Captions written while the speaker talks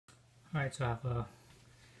Alright, so I have a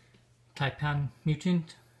Taipan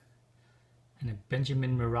Mutant and a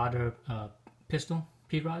Benjamin Marauder pistol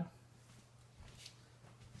P-Rod.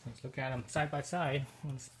 Let's look at them side by side.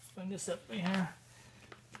 Let's bring this up right here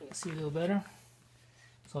so you can see a little better.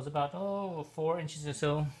 So it's about 4 inches or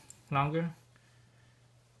so longer.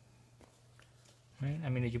 Right? I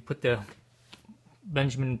mean, if you put the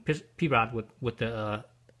Benjamin P-Rod with the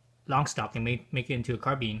long stock and make it into a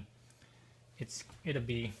carbine, it'll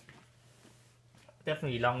be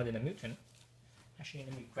definitely longer than a Mutant. Actually,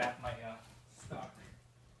 let me grab my stock.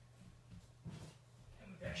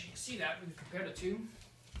 And we can actually see that we can compare the two.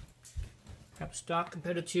 Grab stock,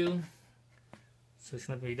 compare the two. So it's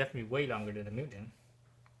going to be definitely way longer than the Mutant.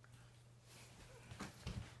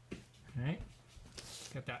 Alright,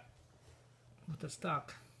 get that with the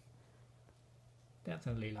stock.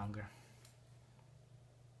 Definitely longer.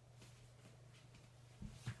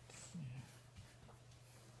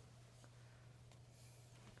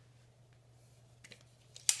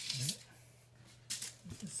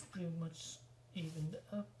 This is pretty much evened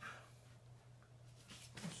up.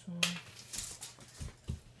 So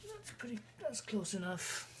that's close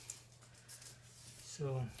enough.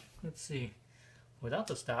 So let's see. Without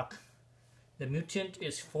the stock, the Mutant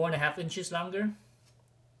is 4.5 inches longer.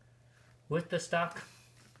 With the stock,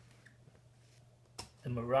 the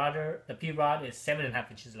Marauder, the P-Rod is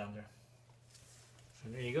 7.5 inches longer. So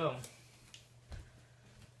there you go.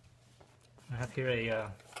 I have here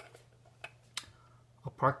a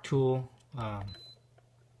Park Tool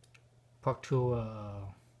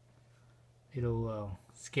little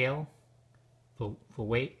scale for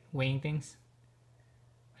weighing things.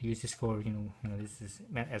 I use this for this is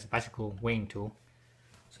meant as a bicycle weighing tool.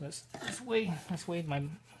 So let's weigh my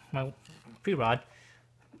P-Rod.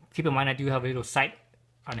 Keep in mind I do have a little sight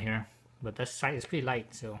on here, but that sight is pretty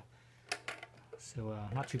light, so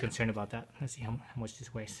not too concerned about that. Let's see how much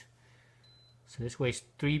this weighs. So this weighs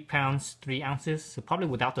 3 pounds 3 ounces. So probably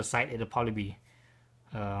without the sight, it'll probably be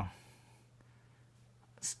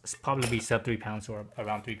sub 3 pounds or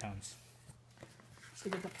around 3 pounds. So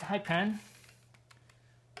get the Taipan.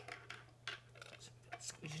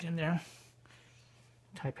 Squeeze it in there.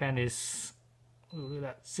 Taipan is, look at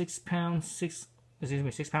that, 6 pounds 6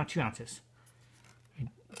 pounds 2 ounces.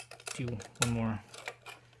 Do one more.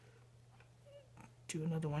 Do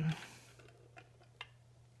another one.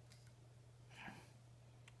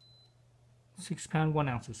 6 pounds 1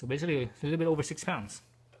 ounce. So basically it's a little bit over 6 pounds.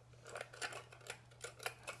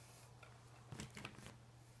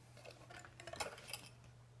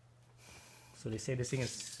 So they say this thing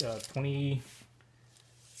is 20.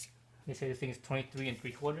 They say this thing is 23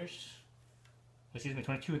 3/4. Excuse me,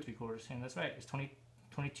 22 3/4. And that's right, it's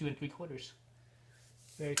 22 3/4.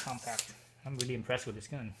 Very compact. I'm really impressed with this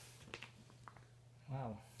gun.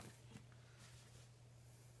 Wow.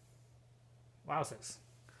 Wowzers.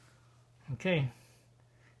 Okay.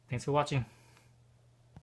 Thanks for watching.